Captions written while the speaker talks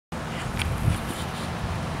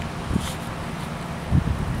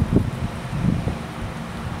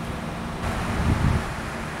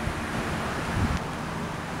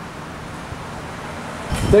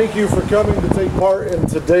Thank you for coming to take part in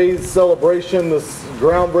today's celebration, this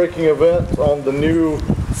groundbreaking event on the new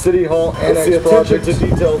City Hall Annex project. To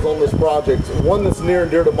details on this project, one that's near and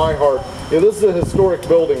dear to my heart. This is a historic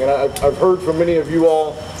building, and I've heard from many of you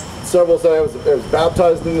all, several say I was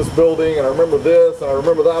baptized in this building, and I remember this, and I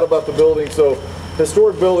remember that about the building. So,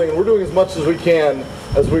 historic building, and we're doing as much as we can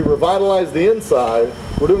as we revitalize the inside.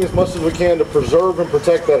 We're doing as much as we can to preserve and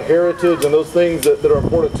protect that heritage and those things that are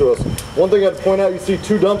important to us. One thing I'd point out, you see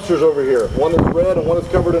two dumpsters over here. One is red and one is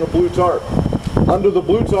covered in a blue tarp. Under the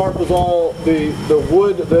blue tarp was all the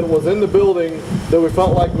wood that was in the building that we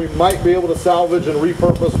felt like we might be able to salvage and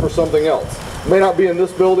repurpose for something else. It may not be in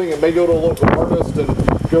this building, it may go to a local artist and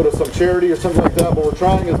go to some charity or something like that, but we're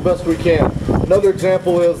trying as best we can. Another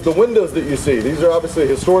example is the windows that you see. These are obviously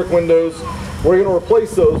historic windows. We're going to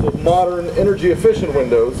replace those with modern, energy-efficient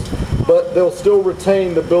windows, but they'll still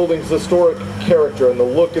retain the building's historic character and the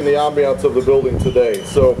look and the ambiance of the building today.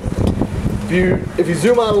 So if you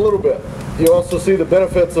zoom out a little bit, you also see the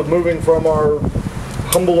benefits of moving from our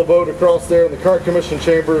humble abode across there in the current commission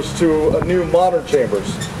chambers to a new modern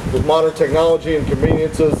chambers with modern technology and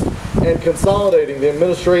conveniences, and consolidating the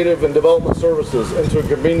administrative and development services into a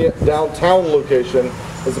convenient downtown location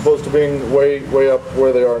as opposed to being way up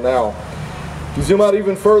where they are now. If you zoom out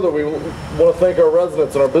even further, we want to thank our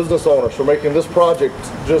residents and our business owners for making this project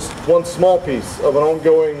just one small piece of an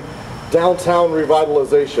ongoing downtown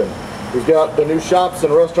revitalization. We've got the new shops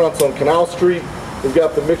and restaurants on Canal Street. We've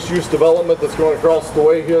got the mixed-use development that's going across the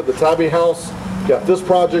way here, the Tabby House. We've got this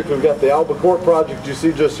project. We've got the Alba Court project you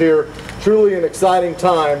see just here. Truly an exciting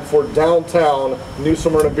time for downtown New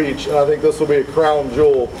Smyrna Beach, and I think this will be a crown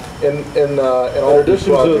jewel in all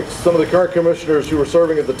addition to some of the current commissioners who were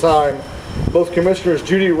serving at the time. Both Commissioners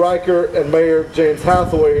Judy Riker and Mayor James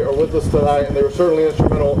Hathaway are with us tonight, and they were certainly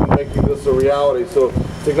instrumental in making this a reality. So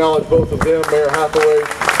to acknowledge both of them, Mayor Hathaway,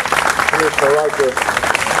 Commissioner Riker.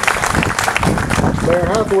 Mayor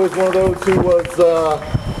Hathaway is one of those who was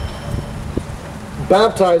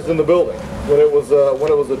baptized in the building when it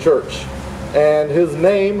was a church, and his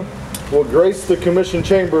name will grace the commission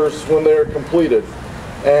chambers when they are completed.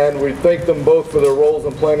 And we thank them both for their roles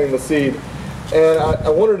in planting the seed. And I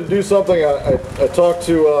wanted to do something. I talked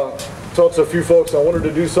to a few folks. I wanted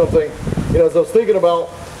to do something. As I was thinking about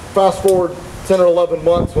fast forward 10 or 11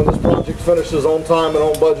 months when this project finishes on time and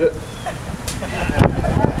on budget,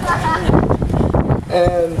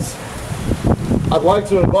 and I'd like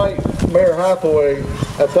to invite Mayor Hathaway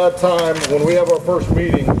at that time when we have our first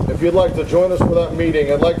meeting. If you'd like to join us for that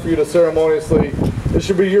meeting, I'd like for you to ceremoniously, it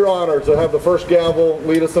should be your honor to have the first gavel,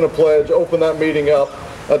 lead us in a pledge, open that meeting up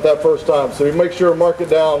at that first time. So you make sure, mark it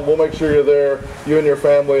down, we'll make sure you're there, you and your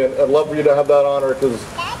family, and I'd love for you to have that honor, because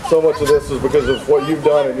so much of this is because of what you've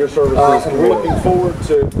done in your services. And we're looking forward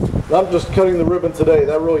to not just cutting the ribbon today,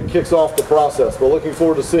 that really kicks off the process, but looking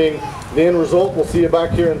forward to seeing the end result. We'll see you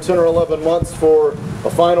back here in 10 or 11 months for a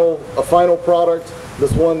final product,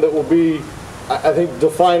 this one that will be, I think,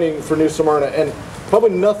 defining for New Smyrna. And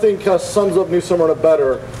probably nothing kind of sums up New Smyrna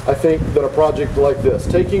better, I think, than a project like this.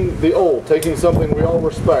 Taking the old, taking something we all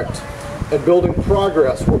respect, and building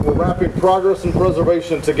progress. We're wrapping progress and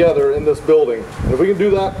preservation together in this building. And if we can do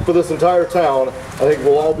that for this entire town, I think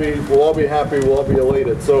we'll all be happy, we'll all be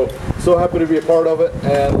elated. So happy to be a part of it,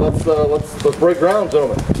 and let's break ground,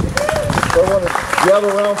 gentlemen. So I want to gather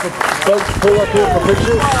around for folks to pull up here for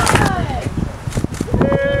pictures.